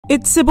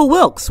It's Sybil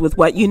Wilkes with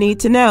what you need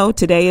to know.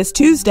 Today is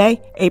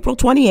Tuesday, April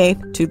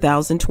 28th,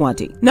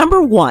 2020.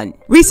 Number 1,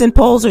 recent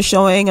polls are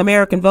showing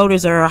American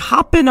voters are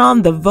hopping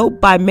on the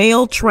vote by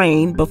mail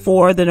train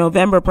before the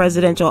November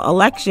presidential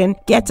election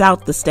gets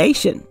out the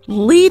station.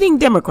 Leading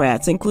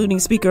Democrats, including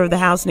Speaker of the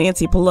House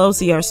Nancy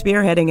Pelosi, are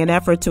spearheading an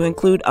effort to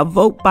include a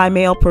vote by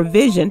mail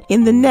provision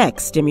in the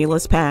next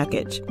stimulus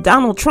package.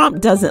 Donald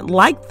Trump doesn't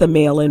like the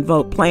mail-in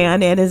vote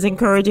plan and is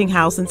encouraging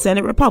House and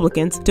Senate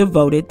Republicans to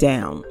vote it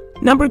down.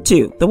 Number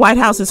 2, the White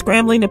House is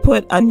scrambling to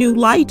put a new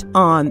light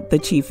on the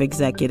chief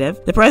executive.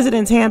 The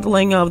president's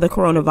handling of the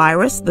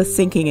coronavirus, the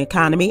sinking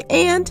economy,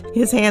 and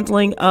his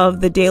handling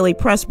of the daily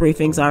press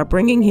briefings are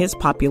bringing his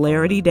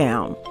popularity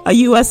down. A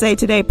USA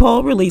Today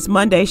poll released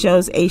Monday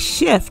shows a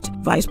shift.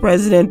 Vice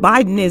President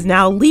Biden is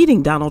now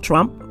leading Donald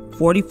Trump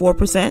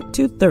 44%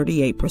 to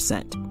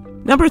 38%.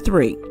 Number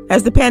 3,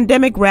 as the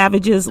pandemic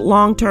ravages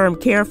long-term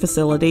care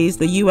facilities,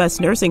 the U.S.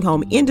 nursing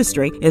home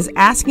industry is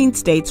asking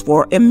states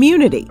for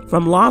immunity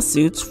from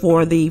lawsuits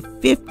for the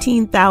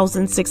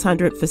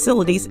 15,600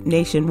 facilities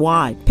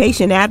nationwide.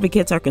 Patient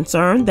advocates are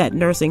concerned that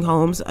nursing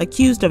homes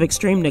accused of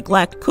extreme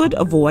neglect could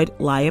avoid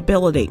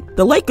liability.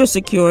 The Lakers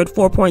secured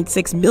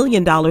 $4.6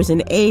 million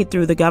in aid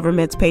through the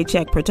government's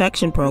Paycheck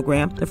Protection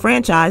Program. The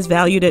franchise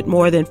valued at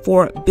more than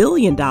 $4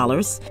 billion,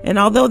 and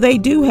although they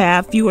do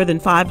have fewer than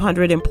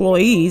 500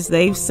 employees,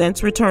 they've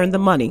since returned the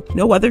money.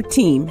 No other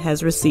team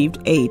has received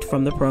aid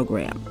from the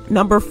program.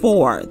 Number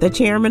 4, the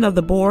chairman of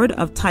the board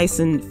of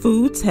Tyson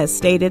Foods has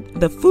stated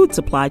the food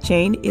supply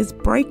chain is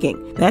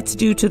breaking. That's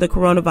due to the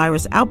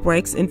coronavirus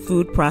outbreaks in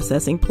food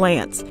processing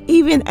plants.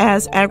 Even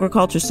as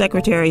Agriculture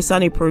Secretary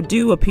Sonny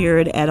Perdue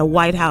appeared at a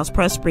White House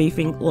press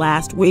briefing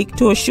last week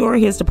to assure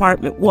his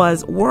department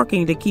was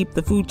working to keep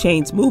the food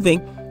chains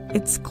moving,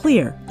 it's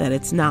clear that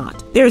it's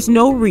not. There's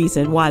no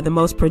reason why the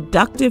most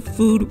productive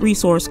food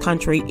resource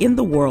country in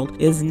the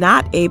world is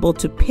not able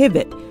to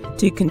pivot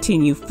to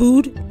continue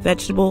food,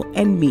 vegetable,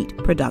 and meat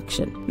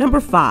production.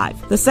 Number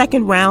 5, the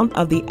second round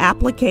of the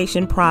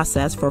application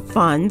process for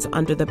funds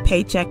under the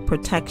Paycheck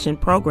Protection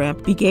Program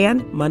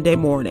began Monday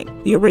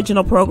morning. The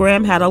original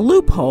program had a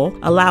loophole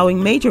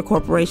allowing major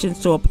corporations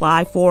to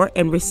apply for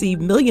and receive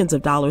millions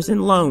of dollars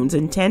in loans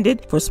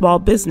intended for small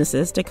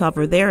businesses to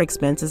cover their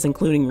expenses,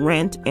 including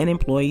rent and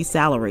employee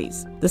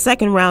salaries. The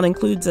second round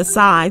includes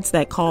asides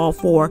that call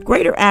for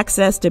greater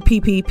access to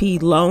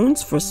PPP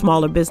loans for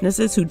smaller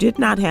businesses who did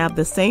not have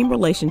the same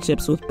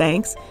relationships with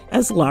banks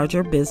as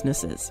larger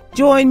businesses.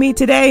 Join me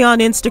today on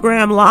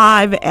Instagram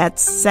Live at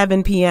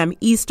 7 p.m.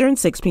 Eastern,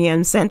 6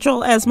 p.m.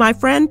 Central as my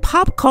friend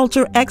pop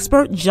culture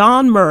expert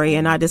John Murray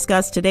and I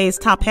discuss today's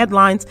top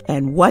headlines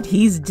and what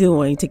he's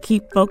doing to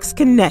keep folks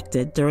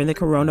connected during the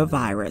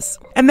coronavirus.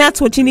 And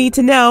that's what you need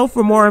to know.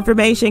 For more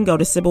information, go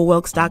to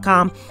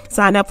SybilWilkes.com.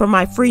 Sign up for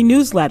my free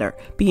newsletter.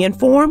 Be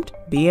informed,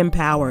 be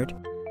empowered.